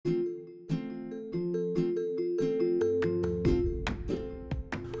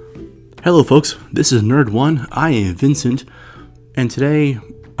Hello, folks. This is Nerd One. I am Vincent, and today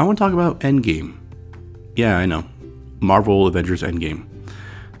I want to talk about Endgame. Yeah, I know, Marvel Avengers Endgame.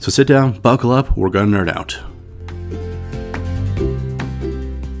 So sit down, buckle up. We're gonna nerd out.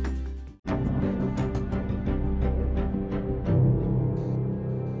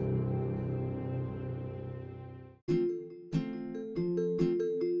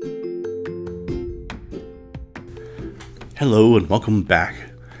 Hello, and welcome back.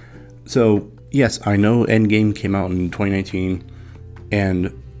 So, yes, I know Endgame came out in 2019,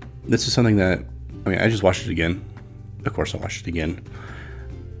 and this is something that, I just watched it again. Of course, I watched it again.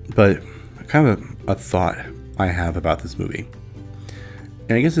 But kind of a thought I have about this movie.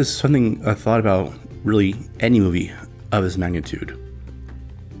 And I guess it's something I thought about really any movie of this magnitude.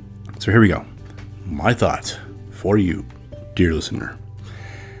 So here we go. My thought for you, dear listener,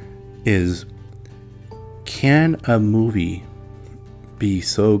 is can a movie be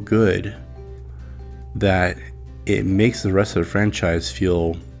so good that it makes the rest of the franchise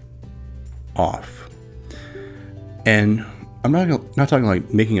feel off? And I'm not talking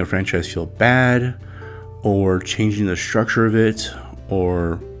like making a franchise feel bad or changing the structure of it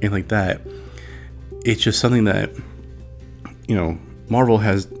or anything like that. It's just something that, Marvel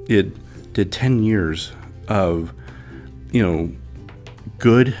did 10 years of,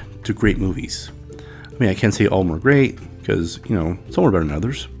 good to great movies. I can't say all were great because, some were better than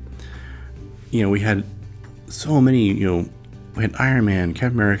others. We had so many, we had Iron Man,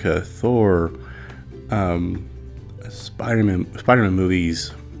 Captain America, Thor, Spider-Man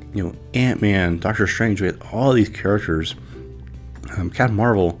movies, Ant-Man, Doctor Strange. We had all these characters. Captain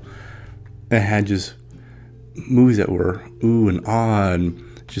Marvel that had just movies that were ooh and ah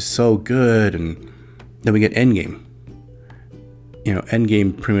and just so good. And then we get Endgame.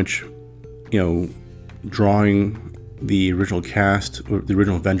 Endgame pretty much, drawing the original cast, or the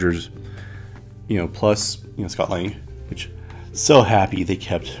original Avengers, plus, Scott Lang, which so happy they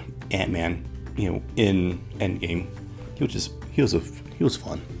kept Ant-Man, in Endgame. He was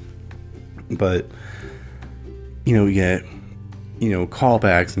fun. But, we get,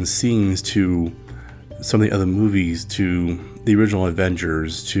 callbacks and scenes to some of the other movies, to the original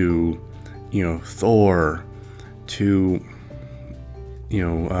Avengers, to, Thor, to,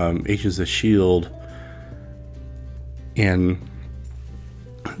 Agents of S.H.I.E.L.D., and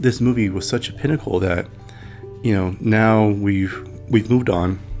this movie was such a pinnacle that, now we've moved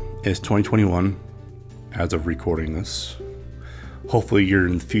on. It's 2021 as of recording this. Hopefully you're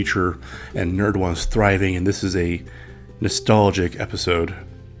in the future and Nerd One is thriving and this is a nostalgic episode.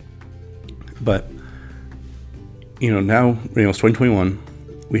 But, now, it's 2021.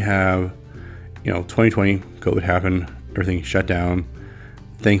 We have, 2020, COVID happened, everything shut down.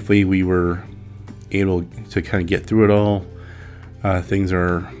 Thankfully, we were able to kind of get through it all. Things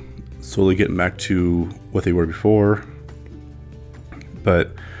are slowly getting back to what they were before.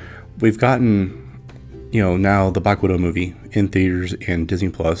 But we've gotten, now the Black Widow movie in theaters and Disney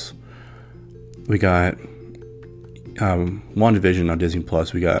Plus. We got WandaVision on Disney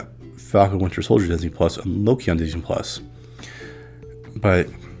Plus. We got Falcon Winter Soldier Disney Plus and Loki on Disney Plus. But,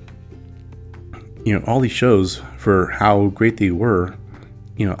 all these shows, for how great they were,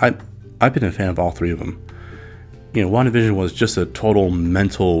 I've been a fan of all three of them. WandaVision was just a total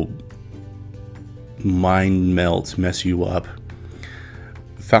mental mind melt, mess you up.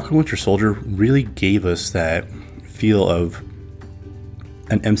 Falcon Winter Soldier really gave us that feel of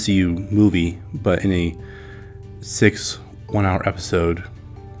an MCU movie, but in a 6 1-hour episode,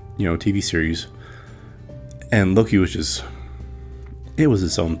 TV series. And Loki was just, it was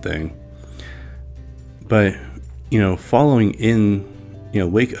its own thing. But, following in,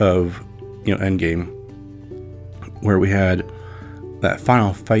 wake of, Endgame, where we had that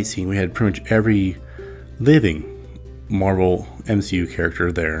final fight scene, we had pretty much every living Marvel MCU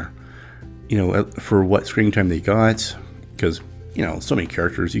character there, for what screen time they got, because, so many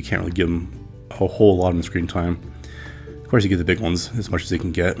characters, you can't really give them a whole lot of screen time. Of course, you get the big ones as much as they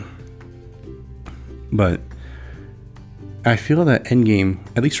can get. But I feel that Endgame,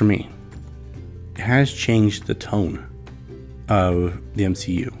 at least for me, has changed the tone of the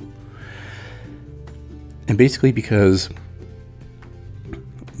MCU. And basically because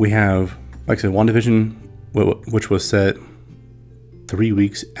we have, like I said, WandaVision, which was set 3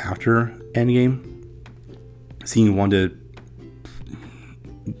 weeks after Endgame, seeing Wanda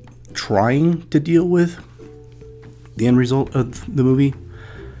trying to deal with the end result of the movie,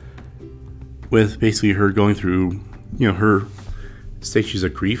 with basically her going through, her stages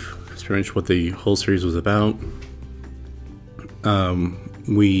of grief. That's pretty much what the whole series was about.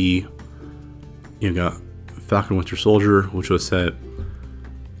 We got Falcon Winter Soldier, which was set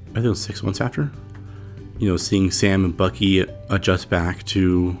I think it was 6 months after, seeing Sam and Bucky adjust back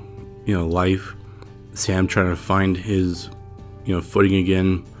to, life. Sam trying to find his, footing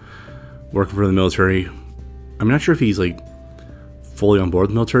again, working for the military. I'm not sure if he's like fully on board with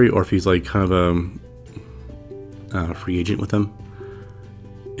the military or if he's like kind of a free agent with them.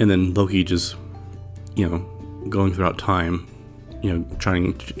 And then Loki just, going throughout time,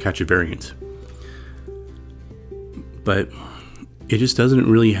 trying to catch a variant. But it just doesn't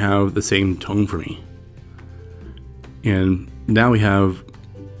really have the same tone for me. And now we have,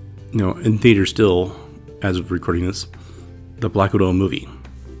 in theater still, as of recording this, the Black Widow movie.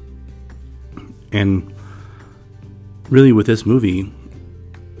 And really with this movie,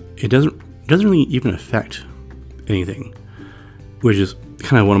 it doesn't really even affect anything, which is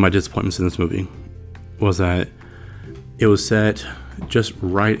kind of one of my disappointments in this movie, was that it was set just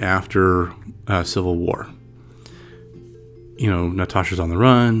right after Civil War. Natasha's on the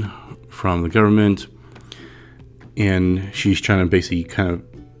run from the government, and she's trying to basically kind of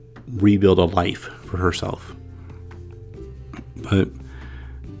rebuild a life for herself. But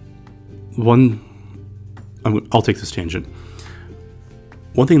I'll take this tangent.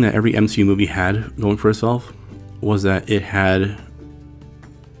 One thing that every MCU movie had going for itself was that it had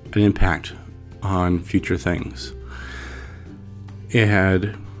an impact on future things. It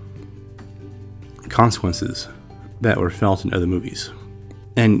had consequences that were felt in other movies.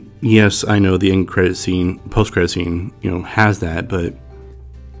 And yes, I know the post-credit scene, has that, but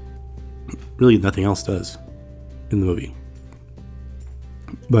really nothing else does in the movie.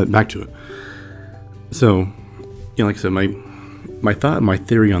 But back to it. So, like I said, my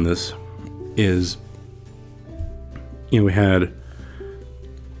theory on this is, we had,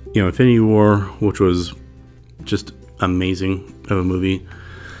 Infinity War, which was just amazing of a movie.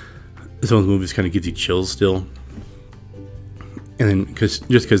 Some of those movies kind of gives you chills still. And then because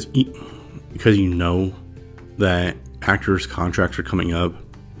that actors' contracts are coming up,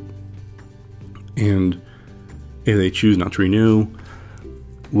 and if they choose not to renew,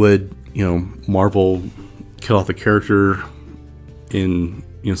 would Marvel kill off the character in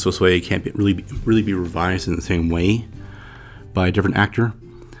so this way it can't really be revised in the same way by a different actor,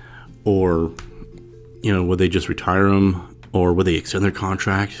 or would they just retire him, or would they extend their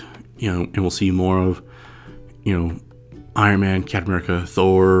contract, and we'll see more of Iron Man, Captain America,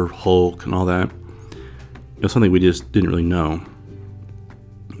 Thor, Hulk, and all that. Something we just didn't really know.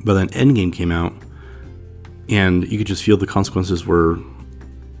 But then Endgame came out, and you could just feel the consequences were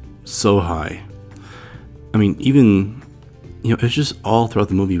so high. I mean, even, it's just all throughout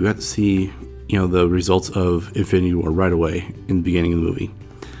the movie. We got to see, the results of Infinity War right away in the beginning of the movie.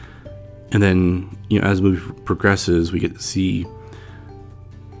 And then, as the movie progresses, we get to see,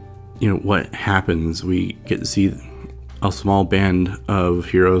 what happens. We get to see a small band of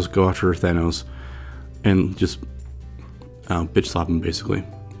heroes go after Thanos and just bitch slap him, basically.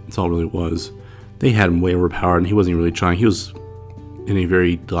 That's all it really was. They had him way overpowered, and he wasn't really trying. He was in a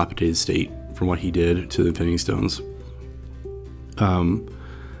very dilapidated state from what he did to the Infinity Stones.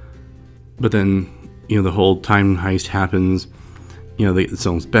 But then, the whole time heist happens. The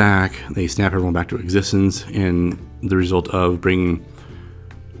stones back. They snap everyone back to existence, and the result of bringing,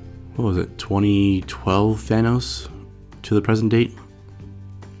 2012 Thanos to the present date,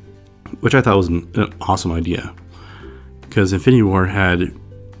 which I thought was an awesome idea, because Infinity War had,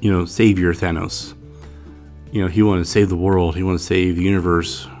 Savior Thanos. He wanted to save the world. He wanted to save the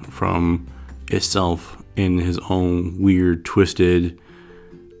universe from itself in his own weird, twisted,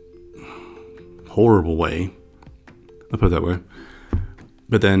 horrible way. I'll put it that way.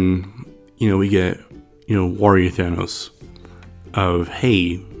 But then, we get, Warrior Thanos of,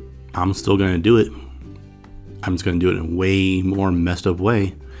 hey, I'm still going to do it. I'm just going to do it in a way more messed up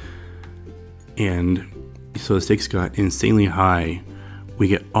way. And so the stakes got insanely high. We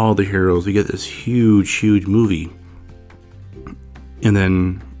get all the heroes. We get this huge, huge movie. And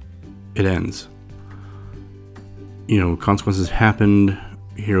then it ends. Consequences happened.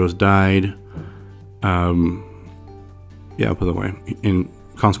 Heroes died. Yeah, I'll put it that way. And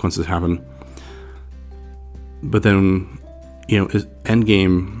consequences happen. But then,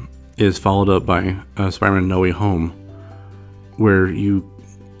 Endgame is followed up by Spider-Man No Way Home, where you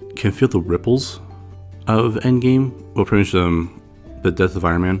can feel the ripples of Endgame, well, pretty much the death of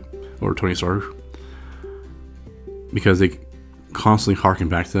Iron Man or Tony Stark, because they constantly harken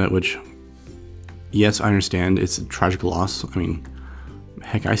back to that, which, yes, I understand it's a tragic loss. I mean,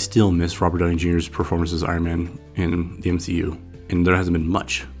 heck, I still miss Robert Downey Jr.'s performance as Iron Man in the MCU, and there hasn't been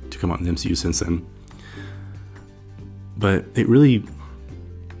much to come out in the MCU since then. But it really,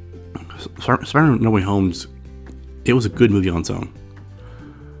 Spider-Man No Way Home, it was a good movie on its own.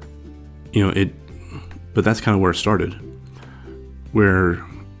 but that's kind of where it started. Where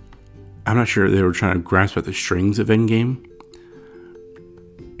I'm not sure they were trying to grasp at the strings of Endgame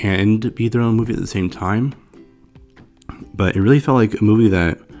and be their own movie at the same time. But it really felt like a movie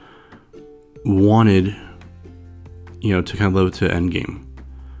that wanted, to kind of live up to Endgame.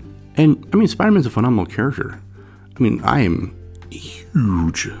 And I mean, Spider-Man's a phenomenal character. I mean, I am a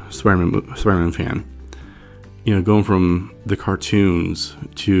huge Spider-Man fan. Going from the cartoons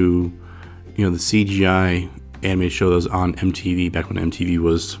to, the CGI anime show that was on MTV back when MTV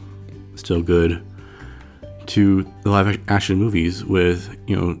was still good, to the live action movies with,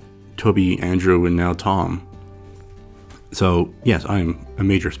 Toby, Andrew, and now Tom. So, yes, I'm a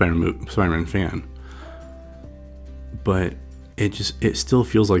major Spider-Man fan. But it still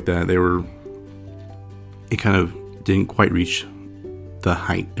feels like that it kind of didn't quite reach the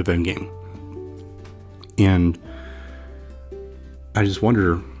height of Endgame. And I just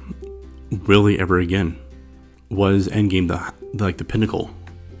wonder, will they ever again? Was Endgame the pinnacle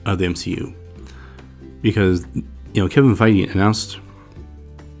of the MCU? Because, Kevin Feige announced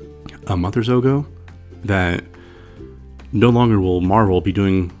a month or so ago that no longer will Marvel be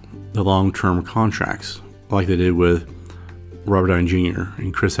doing the long-term contracts like they did with Robert Downey Jr.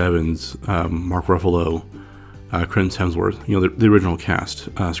 and Chris Evans, Mark Ruffalo, Chris Hemsworth, the original cast,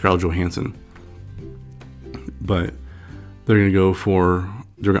 Scarlett Johansson. But they're going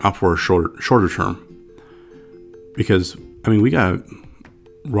to opt for a shorter term. Because, I mean, we got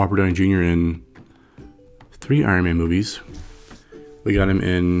Robert Downey Jr. in 3 Iron Man movies. We got him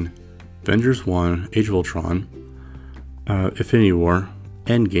in Avengers 1, Age of Ultron, Infinity War,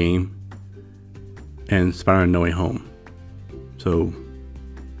 Endgame, and Spider-Man No Way Home. So,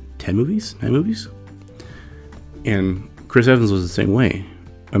 10 movies? 9 movies? And Chris Evans was the same way.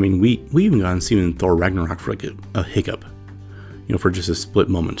 I mean, we even got to see him in Thor Ragnarok for like a hiccup. For just a split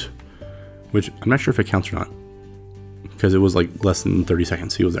moment. Which, I'm not sure if it counts or not. Because it was like less than 30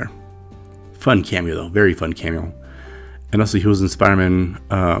 seconds he was there. Fun cameo though, very fun cameo. And also he was in Spider-Man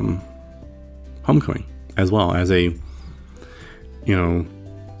Homecoming as well as a,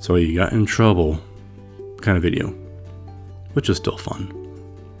 so you got in trouble kind of video, which is still fun.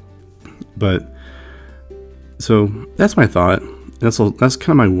 But so that's my thought. That's kind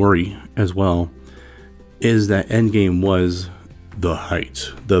of my worry as well, is that Endgame was the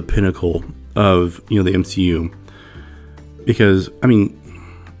height, the pinnacle of the MCU. Because, I mean,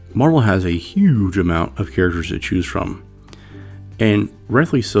 Marvel has a huge amount of characters to choose from. And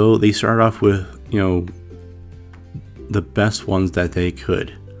rightfully so, they started off with, the best ones that they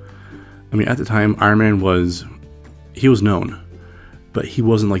could. I mean, at the time, Iron Man was known. But he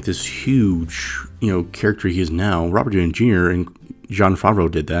wasn't like this huge, character he is now. Robert Downey Jr. and Jon Favreau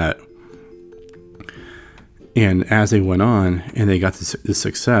did that. And as they went on and they got this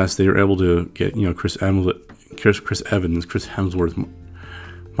success, they were able to get, Chris Evans, Chris Hemsworth,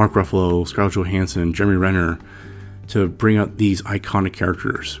 Mark Ruffalo, Scarlett Johansson, Jeremy Renner, to bring out these iconic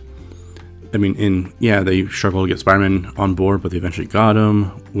characters. I mean, they struggled to get Spider-Man on board, but they eventually got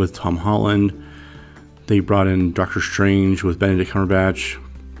him with Tom Holland. They brought in Doctor Strange with Benedict Cumberbatch.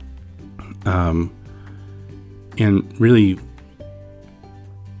 And really,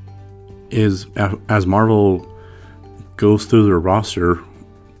 as Marvel goes through their roster,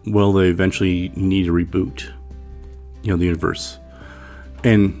 will they eventually need to reboot, the universe?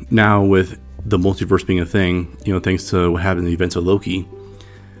 And now with the multiverse being a thing, thanks to what happened in the events of Loki,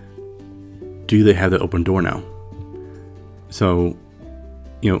 do they have that open door now? So,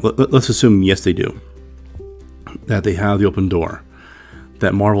 let's assume yes, they do. That they have the open door.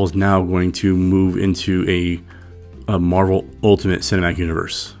 That Marvel is now going to move into a Marvel Ultimate Cinematic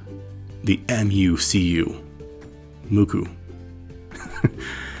Universe, the MUCU. Muku.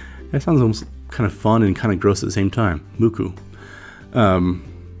 That sounds almost kind of fun and kind of gross at the same time. Muku.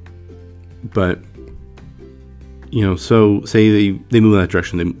 But, so say they move in that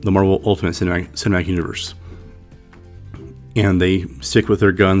direction, the Marvel Ultimate Cinematic Universe. And they stick with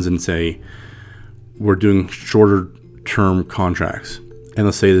their guns and say, we're doing shorter term contracts. And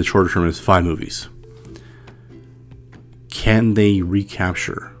let's say the shorter term is 5 movies. Can they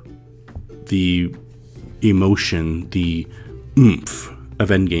recapture the emotion, the oomph of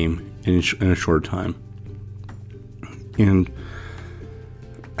Endgame in a short time? And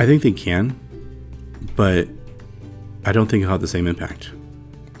I think they can, but I don't think it'll have the same impact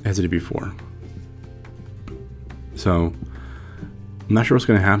as it did before. So I'm not sure what's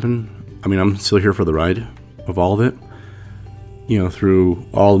going to happen. I mean, I'm still here for the ride of all of it. Through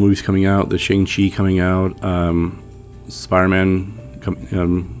all the movies coming out, the Shang-Chi coming out, Spider-Man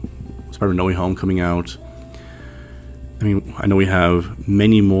No Way Home coming out. I mean, I know we have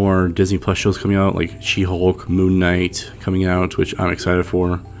many more Disney Plus shows coming out, like She-Hulk, Moon Knight coming out, which I'm excited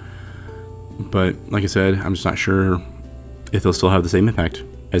for. But like I said, I'm just not sure if they'll still have the same impact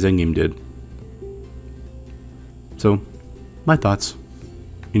as Endgame did. So, my thoughts.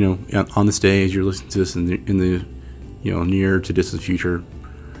 You know, on this day, as you're listening to this in the near to distant future,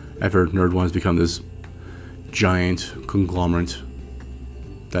 after Nerd One has become this giant conglomerate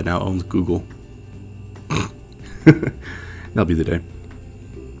that now owns Google. That'll be the day.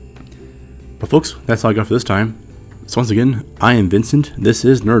 But folks, that's all I got for this time. So once again, I am Vincent. This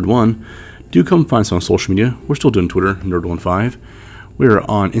is Nerd One. Do come find us on social media. We're still doing Twitter, Nerd15. We're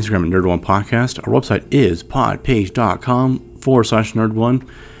on Instagram at Nerd One Podcast. Our website is podpage.com/Nerd1.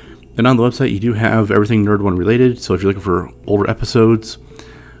 And on the website, you do have everything Nerd One related. So if you're looking for older episodes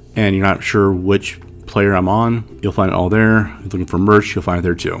and you're not sure which player I'm on, you'll find it all there. If you're looking for merch, you'll find it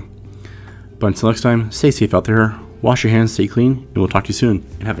there too. But until next time, stay safe out there, wash your hands, stay clean, and we'll talk to you soon,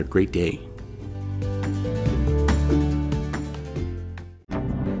 and have a great day.